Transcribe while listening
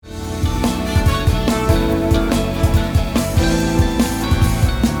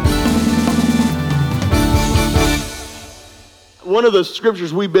one of the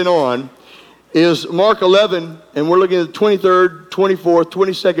scriptures we've been on is Mark 11, and we're looking at the 23rd, 24th,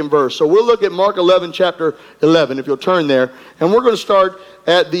 22nd verse. So we'll look at Mark 11, chapter 11, if you'll turn there. And we're going to start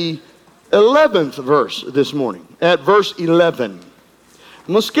at the 11th verse this morning, at verse 11. I'm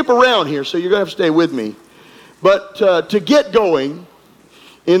going to skip around here, so you're going to have to stay with me. But to get going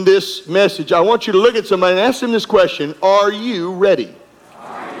in this message, I want you to look at somebody and ask them this question: are you ready?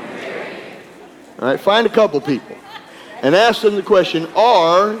 Are you ready? All right, find a couple people and ask them the question,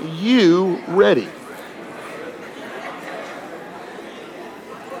 are you ready?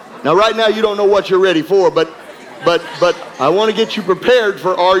 Now, right now, you don't know what you're ready for, but I want to get you prepared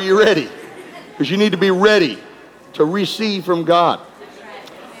for are you ready? Because you need to be ready to receive from God.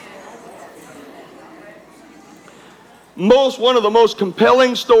 One of the most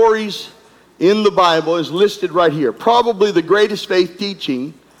compelling stories in the Bible is listed right here. Probably the greatest faith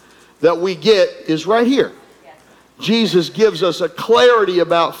teaching that we get is right here. Jesus gives us a clarity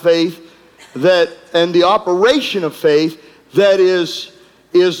about faith and the operation of faith that is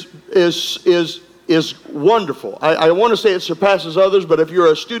wonderful. I want to say it surpasses others, but if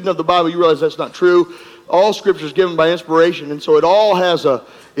you're a student of the Bible, you realize that's not true. All Scripture is given by inspiration, and so it all has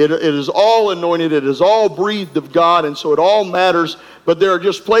it is all anointed, it is all breathed of God, and so it all matters. But there are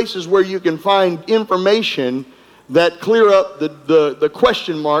just places where you can find information that clear up the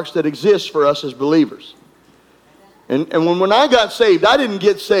question marks that exist for us as believers. And when I got saved, I didn't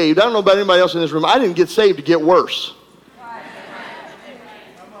get saved. I don't know about anybody else in this room. I didn't get saved to get worse.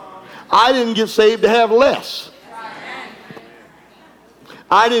 I didn't get saved to have less.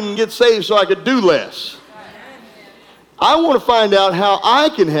 I didn't get saved so I could do less. I want to find out how I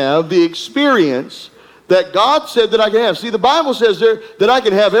can have the experience that God said that I can have. See, the Bible says there that I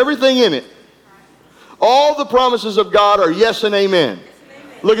can have everything in it. All the promises of God are yes and amen.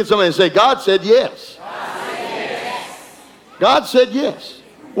 Look at somebody and say, God said yes. God said yes.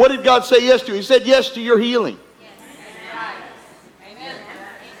 What did God say yes to? He said yes to your healing.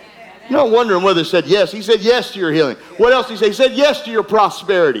 You're not wondering whether he said yes. He said yes to your healing. What else did he say? He said yes to your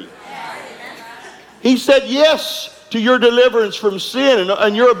prosperity. He said yes to your deliverance from sin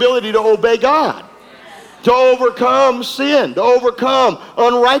and your ability to obey God. To overcome sin, to overcome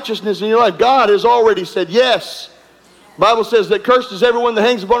unrighteousness in your life. God has already said yes. The Bible says that cursed is everyone that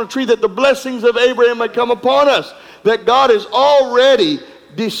hangs upon a tree, that the blessings of Abraham might come upon us. That God has already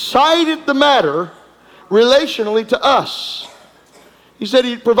decided the matter relationally to us. He said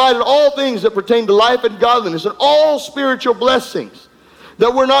he provided all things that pertain to life and godliness and all spiritual blessings.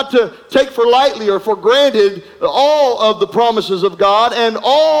 That we're not to take for lightly or for granted all of the promises of God and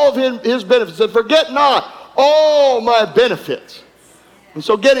all of his benefits. And forget not all my benefits. And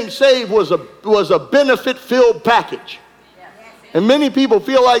so getting saved was a benefit-filled package. And many people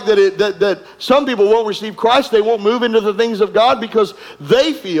feel like that some people won't receive Christ. They won't move into the things of God because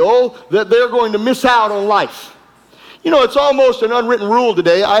they feel that they're going to miss out on life. You know, it's almost an unwritten rule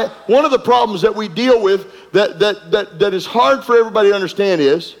today. One of the problems that we deal with that is hard for everybody to understand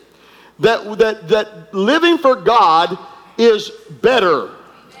is that living for God is better.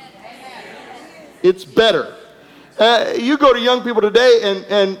 It's better. You go to young people today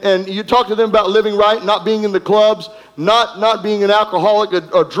and you talk to them about living right, not being in the clubs, not being an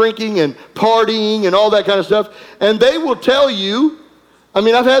alcoholic or drinking and partying and all that kind of stuff. And they will tell you, I've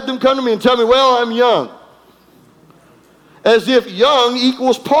had them come to me and tell me, well, I'm young. As if young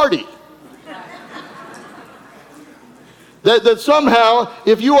equals party. That somehow,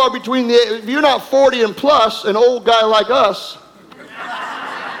 if you're not 40 and plus, an old guy like us,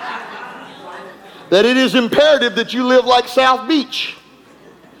 that it is imperative that you live like South Beach.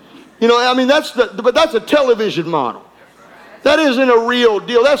 But that's a television model. That isn't a real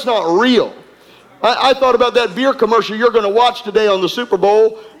deal. That's not real. I thought about that beer commercial you're going to watch today on the Super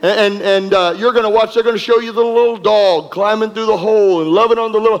Bowl, and you're going to watch. They're going to show you the little dog climbing through the hole and loving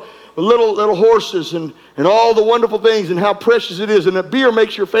on the little horses and all the wonderful things and how precious it is. And that beer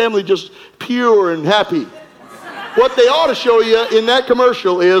makes your family just pure and happy. What they ought to show you in that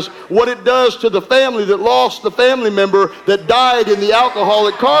commercial is what it does to the family that lost the family member that died in the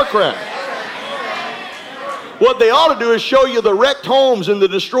alcoholic car crash. What they ought to do is show you the wrecked homes and the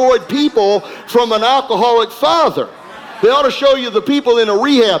destroyed people from an alcoholic father. They ought to show you the people in a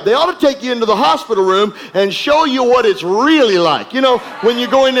rehab. They ought to take you into the hospital room and show you what it's really like. When you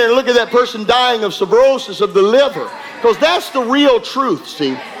go in there and look at that person dying of cirrhosis of the liver. Because that's the real truth,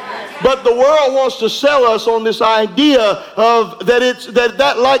 see. But the world wants to sell us on this idea of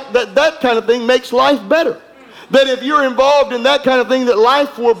that kind of thing makes life better. That if you're involved in that kind of thing, that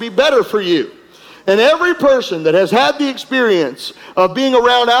life will be better for you. And every person that has had the experience of being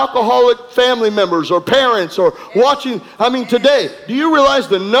around alcoholic family members or parents or watching, today, do you realize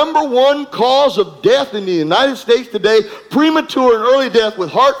the number one cause of death in the United States today, premature and early death with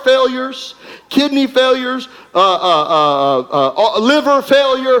heart failures, kidney failures, liver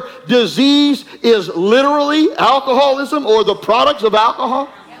failure, disease, is literally alcoholism or the products of alcohol?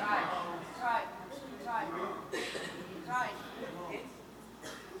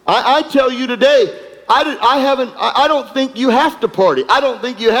 I tell you today, I don't think you have to party. I don't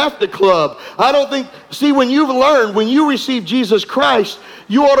think you have to club. When you receive Jesus Christ,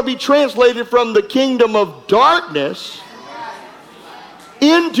 you ought to be translated from the kingdom of darkness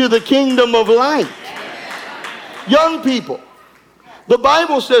into the kingdom of light. Young people, the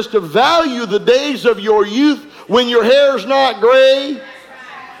Bible says to value the days of your youth when your hair's not gray.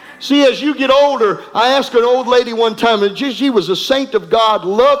 See, as you get older, I asked an old lady one time, and she was a saint of God,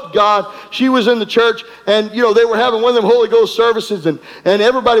 loved God. She was in the church, and they were having one of them Holy Ghost services, and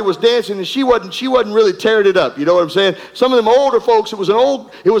everybody was dancing, and she wasn't really tearing it up. You know what I'm saying? Some of them older folks, it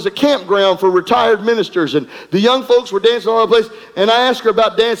was a campground for retired ministers, and the young folks were dancing all over the place. And I asked her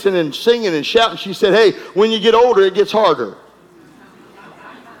about dancing and singing and shouting. She said, "Hey, when you get older, it gets harder."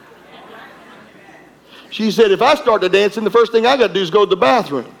 She said, "If I start to dancing, the first thing I got to do is go to the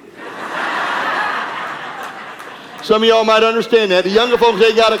bathroom." Some of y'all might understand that. The younger folks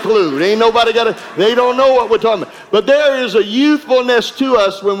ain't got a clue. They don't know what we're talking about. But there is a youthfulness to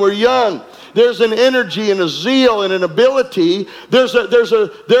us when we're young. There's an energy and a zeal and an ability. There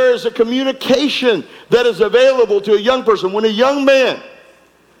is a communication that is available to a young person. When a young man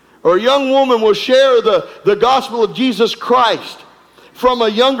or a young woman will share the gospel of Jesus Christ from a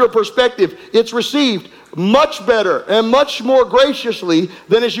younger perspective, it's received much better and much more graciously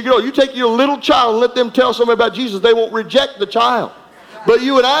than as you get older. You take your little child and let them tell somebody about Jesus, they won't reject the child. But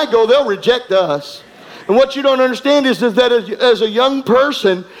you and I go, they'll reject us. And what you don't understand is that as a young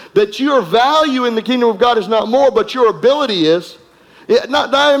person, that your value in the kingdom of God is not more, but your ability is.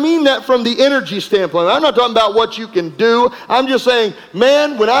 I mean that from the energy standpoint. I'm not talking about what you can do. I'm just saying,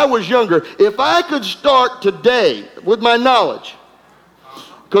 man, when I was younger, if I could start today with my knowledge,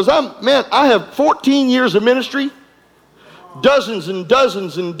 because I have 14 years of ministry, dozens and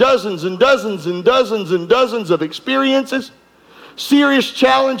dozens and dozens and dozens and dozens and dozens of experiences, serious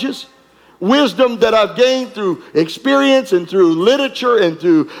challenges, wisdom that I've gained through experience and through literature and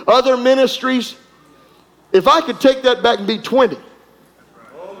through other ministries. If I could take that back and be 20,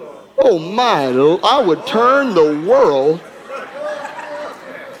 oh my, I would turn the world.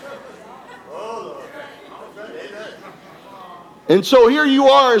 And so here you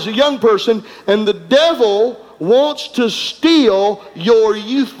are as a young person, and the devil wants to steal your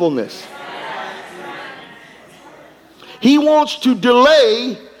youthfulness. He wants to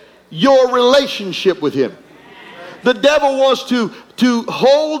delay your relationship with him. The devil wants to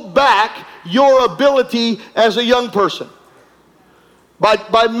hold back your ability as a young person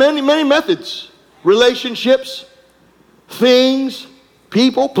by many, many methods. Relationships, things,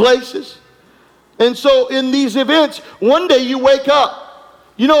 people, places. And so in these events, one day you wake up.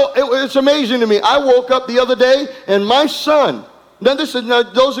 It's amazing to me. I woke up the other day, and my son, now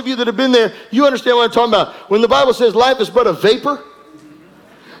those of you that have been there, you understand what I'm talking about. When the Bible says life is but a vapor,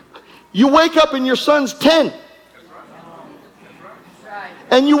 you wake up and your son's 10.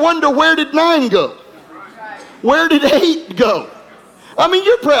 And you wonder, where did 9 go? Where did 8 go?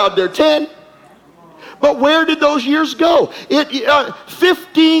 You're proud they're 10. But where did those years go?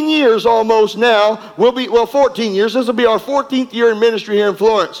 15 years almost now, 14 years. This will be our 14th year in ministry here in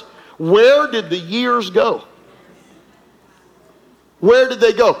Florence. Where did the years go? Where did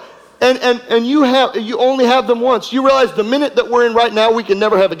they go? And you only have them once. You realize the minute that we're in right now, we can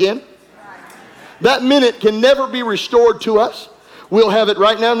never have again? That minute can never be restored to us. We'll have it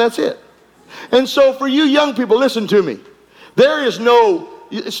right now, and that's it. And so for you young people, listen to me.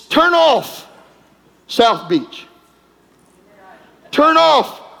 Turn off South Beach. Turn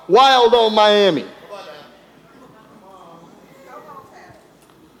off Wild on Miami.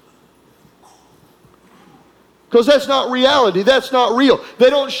 Because that's not reality. That's not real. They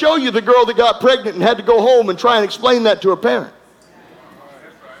don't show you the girl that got pregnant and had to go home and try and explain that to her parent.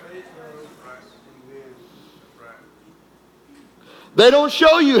 They don't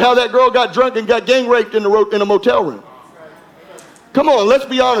show you how that girl got drunk and got gang raped in a motel room. Come on, let's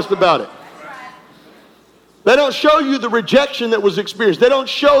be honest about it. They don't show you the rejection that was experienced. They don't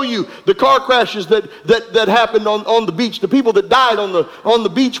show you the car crashes that happened on the beach, the people that died on the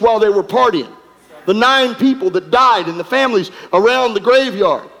beach while they were partying, the 9 people that died and the families around the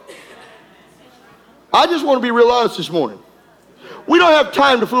graveyard. I just want to be real honest this morning. We don't have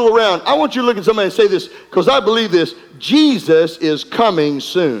time to fool around. I want you to look at somebody and say this, because I believe this. Jesus is coming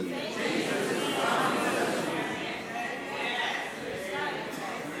soon.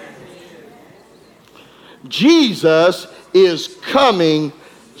 Jesus is coming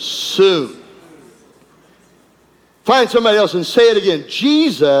soon. Find somebody else and say it again.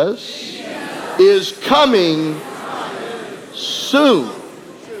 Jesus is coming soon.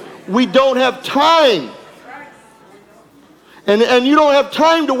 We don't have time. And you don't have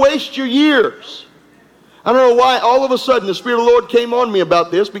time to waste your years. I don't know why all of a sudden the Spirit of the Lord came on me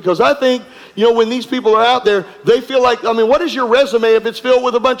about this, because I think, when these people are out there, they feel like, what is your resume if it's filled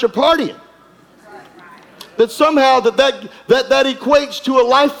with a bunch of partying? That somehow that equates to a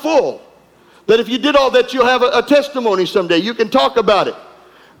life full. That if you did all that, you'll have a testimony someday. You can talk about it.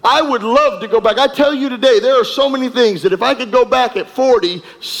 I would love to go back. I tell you today, there are so many things that if I could go back at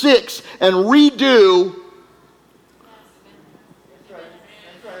 46 and redo,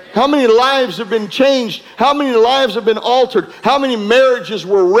 how many lives have been changed? How many lives have been altered? How many marriages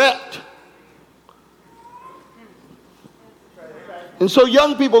were wrecked? And so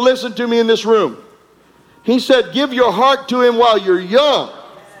young people, listen to me in this room. He said, give your heart to him while you're young.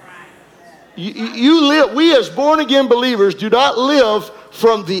 You live. We as born-again believers do not live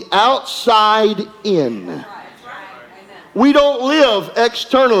from the outside in. We don't live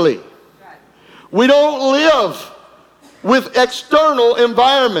externally. We don't live with external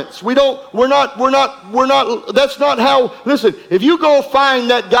environments. We're not, that's not how, listen, if you go find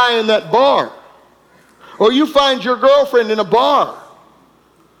that guy in that bar, or you find your girlfriend in a bar,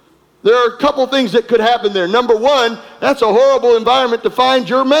 there are a couple things that could happen there. Number one, that's a horrible environment to find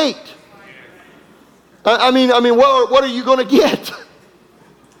your mate. What are you going to get?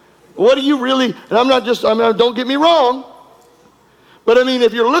 What do you really, and don't get me wrong, but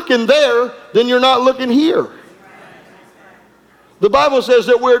if you're looking there, then you're not looking here. The Bible says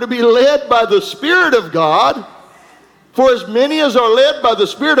that we're to be led by the Spirit of God. For as many as are led by the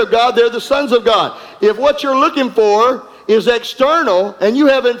Spirit of God, they're the sons of God. If what you're looking for is external, and you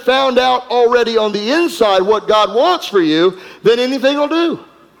haven't found out already on the inside what God wants for you, then anything will do.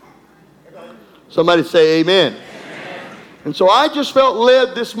 Somebody say amen. Amen. And so I just felt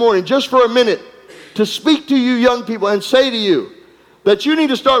led this morning, just for a minute, to speak to you young people and say to you that you need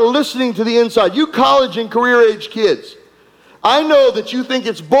to start listening to the inside. You college and career age kids, I know that you think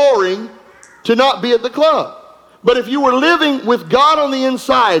it's boring to not be at the club. But if you were living with God on the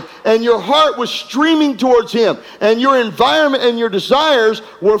inside and your heart was streaming towards Him and your environment and your desires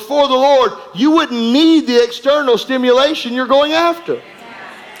were for the Lord, you wouldn't need the external stimulation you're going after.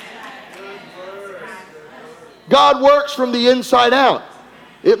 God works from the inside out.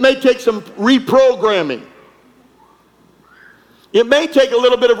 It may take some reprogramming. It may take a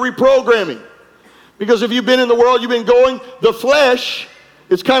little bit of reprogramming. Because if you've been in the world, you've been going, the flesh,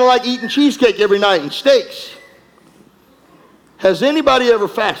 it's kind of like eating cheesecake every night and steaks. Has anybody ever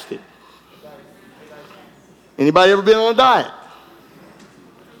fasted? Anybody ever been on a diet?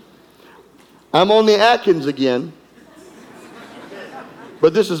 I'm on the Atkins again.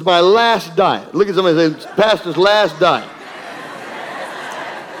 But this is my last diet. Look at somebody say, Pastor's last diet.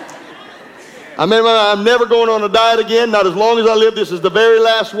 I'm never going on a diet again. Not as long as I live. This is the very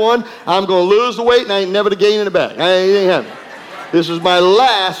last one. I'm going to lose the weight and I ain't never to gain it back. I ain't having it. This is my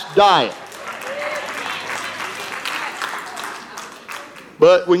last diet.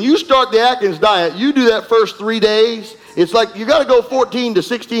 But when you start the Atkins diet, you do that first 3 days. It's like you got to go 14 to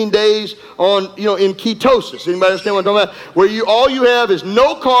 16 days on, in ketosis. Anybody understand what I'm talking about? Where all you have is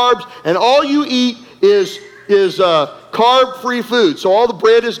no carbs and all you eat is carb-free food. So all the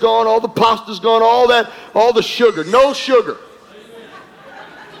bread is gone, all the pasta's gone, all the sugar, no sugar.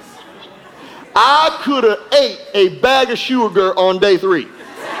 I could have ate a bag of sugar on day 3.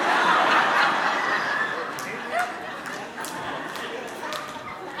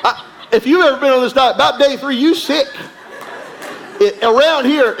 If you've ever been on this diet, about day 3, you sick. Around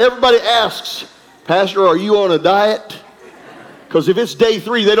here, everybody asks, Pastor, are you on a diet? Because if it's day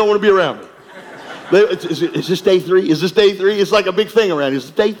 3, they don't want to be around me. Is this day 3? Is this day 3? It's like a big thing around. Is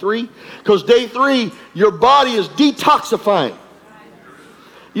it day 3? Because day 3, your body is detoxifying.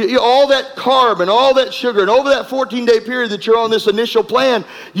 All that carb and all that sugar, and over that 14-day period that you're on this initial plan,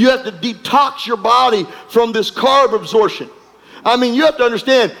 you have to detox your body from this carb absorption. You have to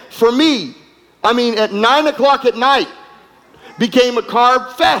understand, for me, at 9 o'clock at night became a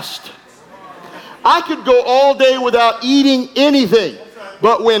carb fast. I could go all day without eating anything.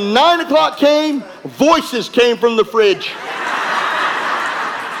 But when 9 o'clock came, voices came from the fridge.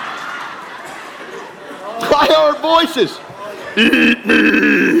 I heard voices. Eat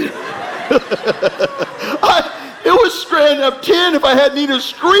me. It It was strand up 10 if I hadn't eaten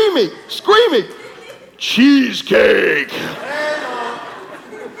screaming. Cheesecake.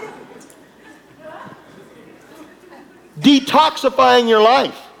 Detoxifying your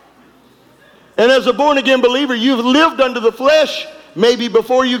life. And as a born-again believer, you've lived under the flesh maybe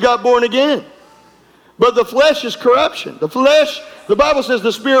before you got born again. But the flesh is corruption. The flesh, the Bible says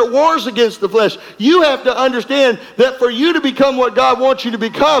the spirit wars against the flesh. You have to understand that for you to become what God wants you to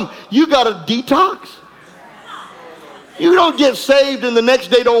become, you got to detox. You don't get saved and the next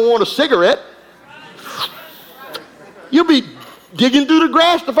day don't want a cigarette. You'll be digging through the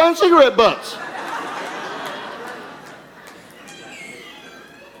grass to find cigarette butts.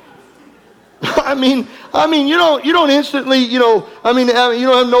 I mean, you don't instantly, you no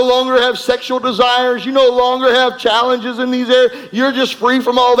longer have sexual desires. You no longer have challenges in these areas. You're just free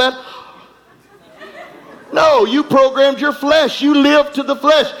from all that. No, you programmed your flesh. You lived to the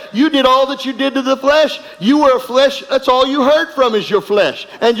flesh. You did all that you did to the flesh. You were a flesh. That's all you heard from is your flesh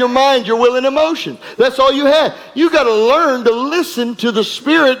and your mind, your will and emotion. That's all you had. You got to learn to listen to the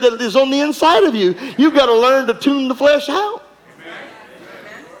spirit that is on the inside of you. You've got to learn to tune the flesh out.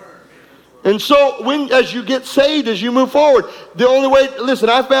 And so as you get saved, as you move forward, the only way, listen,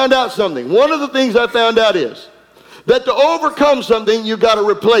 I found out something. One of the things I found out is that to overcome something, you got to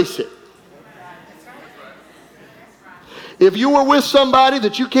replace it. If you were with somebody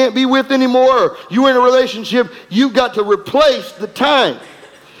that you can't be with anymore, or you were in a relationship, you've got to replace the time.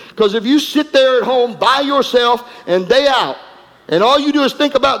 Because if you sit there at home by yourself and day out, and all you do is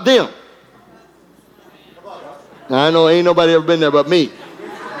think about them. Now, I know ain't nobody ever been there but me.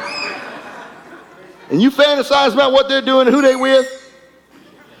 And you fantasize about what they're doing and who they with,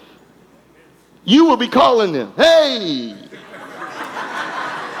 you will be calling them. Hey!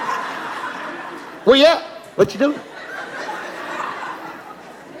 Where you at? What you doing?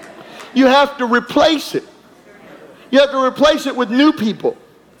 You have to replace it. You have to replace it with new people.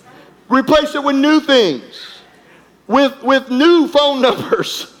 Replace it with new things. With new phone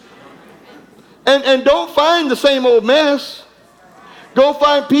numbers. And don't find the same old mess. Go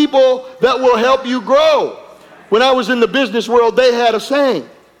find people that will help you grow. When I was in the business world, they had a saying.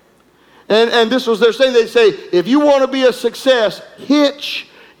 And this was their saying. They say, if you want to be a success, hitch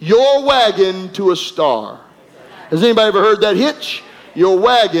your wagon to a star. Has anybody ever heard that? Hitch your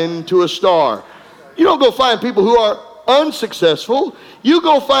wagon to a star. You don't go find people who are unsuccessful. You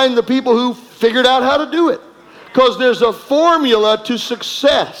go find the people who figured out how to do it. Because there's a formula to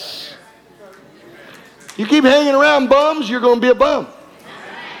success. You keep hanging around bums, you're going to be a bum.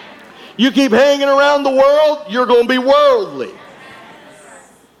 You keep hanging around the world, you're going to be worldly.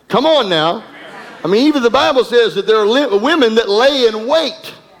 Come on now. I mean, even the Bible says that there are women that lay in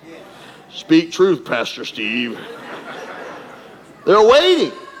wait. Speak truth, Pastor Steve. They're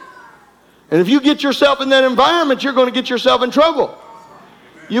waiting. And if you get yourself in that environment, you're going to get yourself in trouble.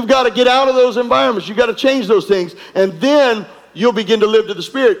 You've got to get out of those environments. You've got to change those things. And then you'll begin to live to the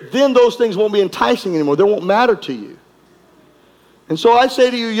Spirit. Then those things won't be enticing anymore. They won't matter to you. And so I say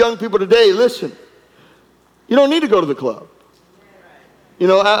to you young people today, listen, you don't need to go to the club.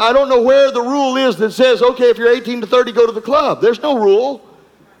 I don't know where the rule is that says, okay, if you're 18 to 30, go to the club. There's no rule.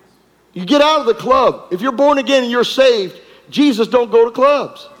 You get out of the club. If you're born again and you're saved, Jesus don't go to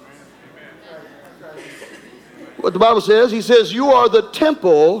clubs. What the Bible says, he says, you are the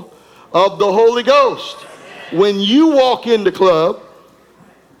temple of the Holy Ghost. When you walk in the club,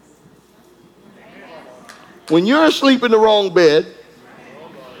 when you're asleep in the wrong bed,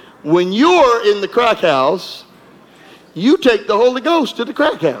 when you're in the crack house, you take the Holy Ghost to the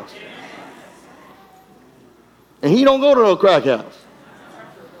crack house. And he don't go to no crack house.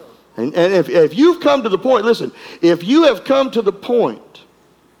 And if you've come to the point, listen, if you have come to the point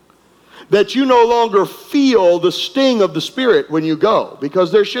that you no longer feel the sting of the Spirit when you go,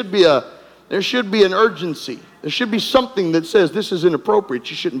 because there should be an urgency. There should be something that says this is inappropriate,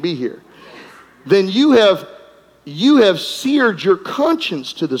 you shouldn't be here. Then you have seared your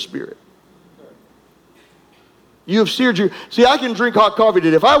conscience to the Spirit. You have seared your... See, I can drink hot coffee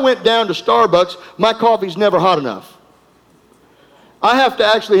today. If I went down to Starbucks, my coffee's never hot enough. I have to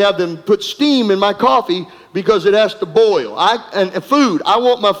actually have them put steam in my coffee because it has to boil. And food, I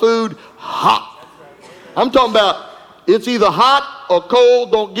want my food hot. I'm talking about it's either hot or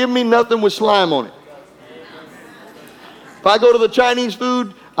cold. Don't give me nothing with slime on it. If I go to the Chinese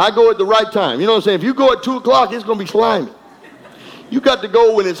food, I go at the right time. You know what I'm saying? If you go at 2 o'clock, it's going to be slimy. You got to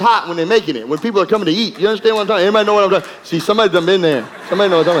go when it's hot, when they're making it, when people are coming to eat. You understand what I'm talking about? Anybody know what I'm talking about? See, somebody done been there.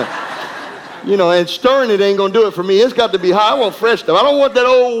 Somebody know what I'm talking about. And stirring it ain't going to do it for me. It's got to be hot. I want fresh stuff. I don't want that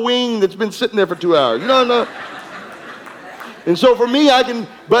old wing that's been sitting there for 2 hours. And so for me, I can,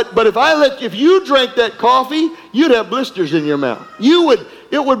 but if you drank that coffee, you'd have blisters in your mouth.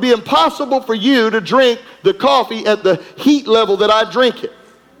 It would be impossible for you to drink the coffee at the heat level that I drink it.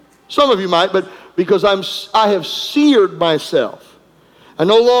 Some of you might, but because I have seared myself. I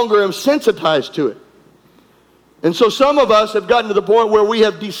no longer am sensitized to it. And so some of us have gotten to the point where we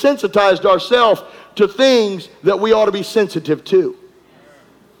have desensitized ourselves to things that we ought to be sensitive to.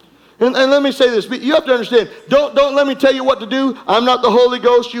 And let me say this, you have to understand, don't let me tell you what to do. I'm not the Holy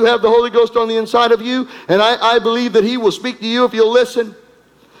Ghost. You have the Holy Ghost on the inside of you, and I believe that he will speak to you if you'll listen.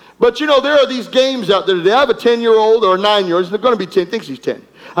 But you know, there are these games out there today. I have a 10-year-old or a 9-year-old. He's going to be 10, thinks he's 10.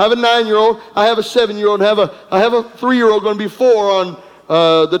 I have a 9-year-old, I have a 7-year-old, and I have a 3-year-old going to be 4 on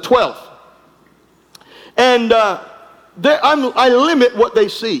the 12th. And I limit what they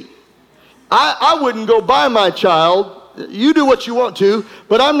see. I wouldn't go buy my child. You do what you want to,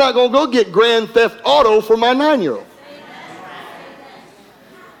 but I'm not going to go get Grand Theft Auto for my 9-year-old.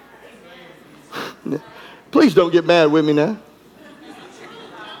 Please don't get mad with me now.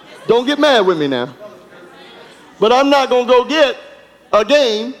 Don't get mad with me now. But I'm not going to go get a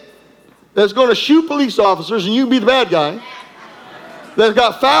game that's going to shoot police officers and you be the bad guy that's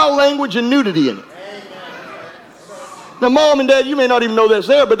got foul language and nudity in it. Now, Mom and Dad, you may not even know that's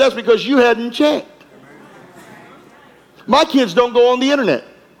there, but that's because you hadn't checked. My kids don't go on the internet.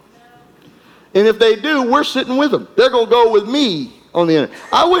 And if they do, we're sitting with them. They're going to go with me on the internet.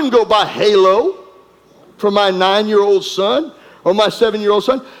 I wouldn't go buy Halo for my 9-year-old son or my 7-year-old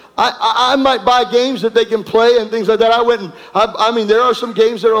son. I might buy games that they can play and things like that. I mean, there are some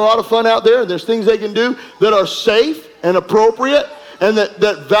games that are a lot of fun out there, and there's things they can do that are safe and appropriate and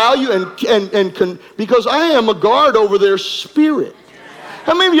that value and because I am a guard over their spirit.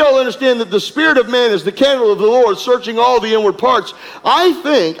 How many of y'all understand that the spirit of man is the candle of the Lord, searching all the inward parts?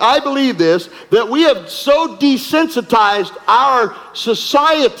 I believe this, that we have so desensitized our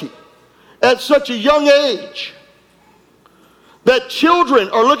society at such a young age that children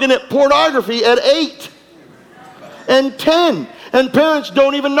are looking at pornography at 8 and 10, and parents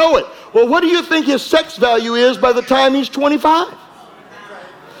don't even know it. Well, what do you think his sex value is by the time he's 25?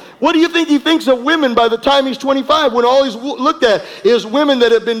 What do you think he thinks of women by the time he's 25, when all he's looked at is women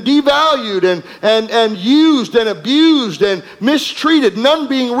that have been devalued and used and abused and mistreated, none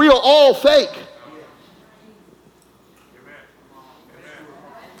being real, all fake?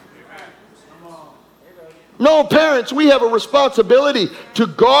 No, parents, we have a responsibility to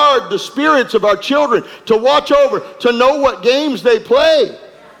guard the spirits of our children, to watch over, to know what games they play.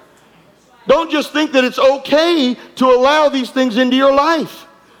 Don't just think that it's okay to allow these things into your life.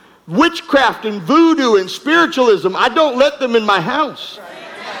 Witchcraft and voodoo and spiritualism, I don't let them in my house.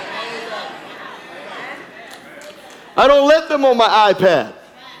 I don't let them on my iPad.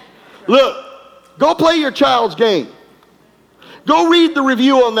 Look, go play your child's game. Go read the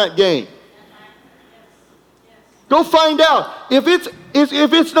review on that game. Go find out if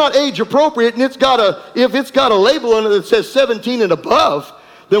it's not age appropriate and if it's got a label on it that says 17 and above,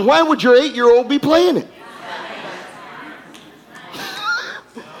 then why would your 8-year-old be playing it?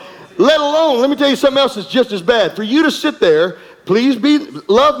 Let alone, let me tell you something else that's just as bad. For you to sit there,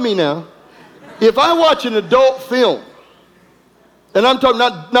 love me now. If I watch an adult film, and I'm talking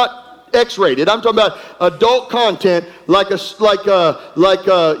not X-rated, I'm talking about adult content like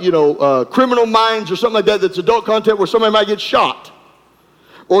Criminal Minds or something like that, that's adult content where somebody might get shot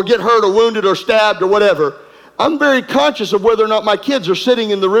or get hurt or wounded or stabbed or whatever, I'm very conscious of whether or not my kids are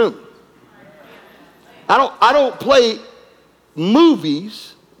sitting in the room. I don't play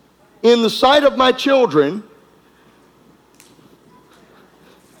movies in the sight of my children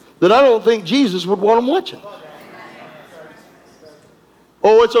that I don't think Jesus would want them watching.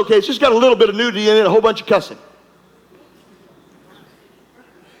 Oh, it's okay. It's just got a little bit of nudity in it, a whole bunch of cussing.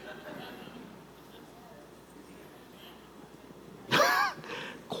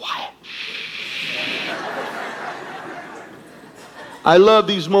 Quiet. I love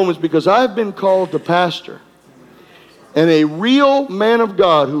these moments because I've been called to pastor. And a real man of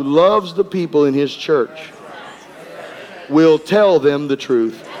God who loves the people in his church will tell them the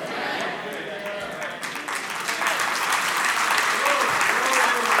truth.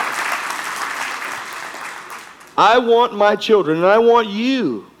 I want my children, and I want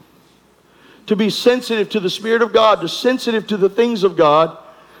you to be sensitive to the Spirit of God, to sensitive to the things of God,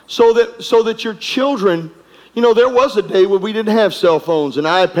 so that your children, there was a day when we didn't have cell phones and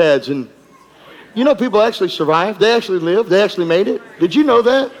iPads, and people actually survived. They actually lived. They actually made it. Did you know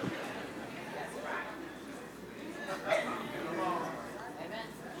that?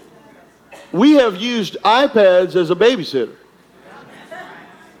 We have used iPads as a babysitter.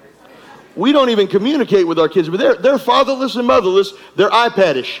 we don't even communicate with our kids, but they're fatherless and motherless. They're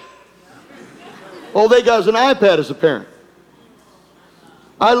iPad-ish. All they got is an iPad as a parent.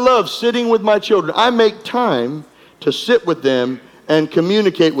 I love sitting with my children. I make time to sit with them and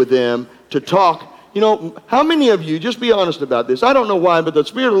communicate with them, to talk. You know, how many of you, just be honest about this, I don't know why, but the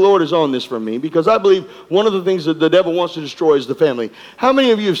Spirit of the Lord is on this for me, because I believe one of the things that the devil wants to destroy is the family. How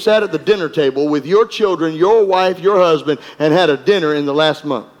many of you have sat at the dinner table with your children, your wife, your husband, and had a dinner in the last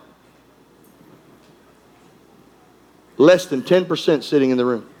month? Less than 10% sitting in the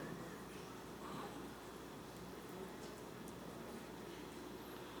room.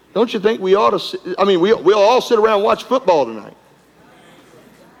 Don't you think we ought to, we'll all sit around and watch football tonight.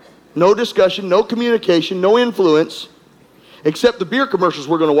 No discussion, no communication, no influence, except the beer commercials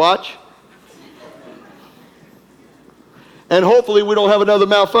we're going to watch. And hopefully we don't have another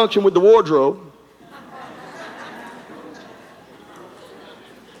malfunction with the wardrobe.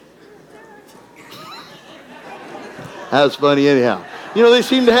 That's funny anyhow. You know, they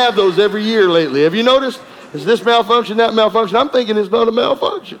seem to have those every year lately. Have you noticed? Is this malfunction, that malfunction? I'm thinking it's not a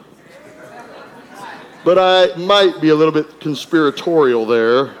malfunction. But I might be a little bit conspiratorial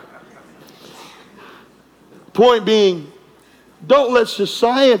there. Point being, don't let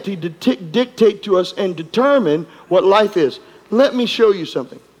society dictate to us and determine what life is. Let me show you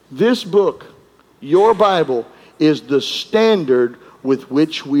something. This book, your Bible, is the standard with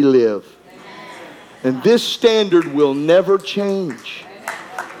which we live. And this standard will never change.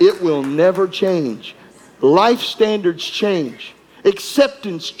 It will never change. Life standards change.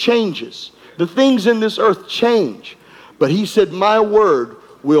 Acceptance changes. The things in this earth change. But he said, my word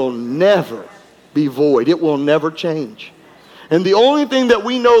will never be void. It will never change. And the only thing that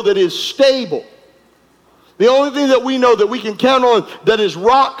we know that is stable, the only thing that we know that we can count on that is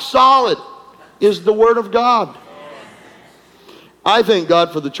rock solid, is the Word of God. I thank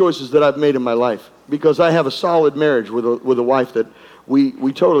God for the choices that I've made in my life, because I have a solid marriage with a wife that we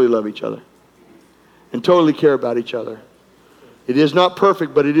totally love each other and totally care about each other. It is not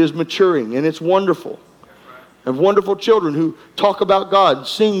perfect, but it is maturing, and it's wonderful. I have wonderful children who talk about God,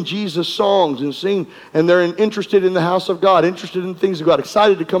 sing Jesus songs, and they're interested in the house of God, interested in things of God,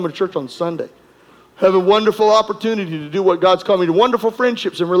 excited to come to church on Sunday. Have a wonderful opportunity to do what God's called me to, wonderful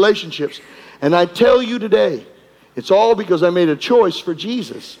friendships and relationships. And I tell you today, it's all because I made a choice for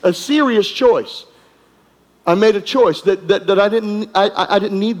Jesus, a serious choice. I made a choice that I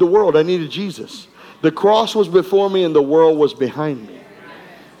didn't need the world, I needed Jesus. The cross was before me and the world was behind me.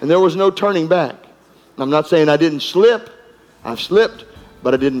 And there was no turning back. I'm not saying I didn't slip. I've slipped,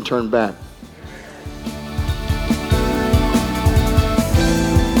 but I didn't turn back.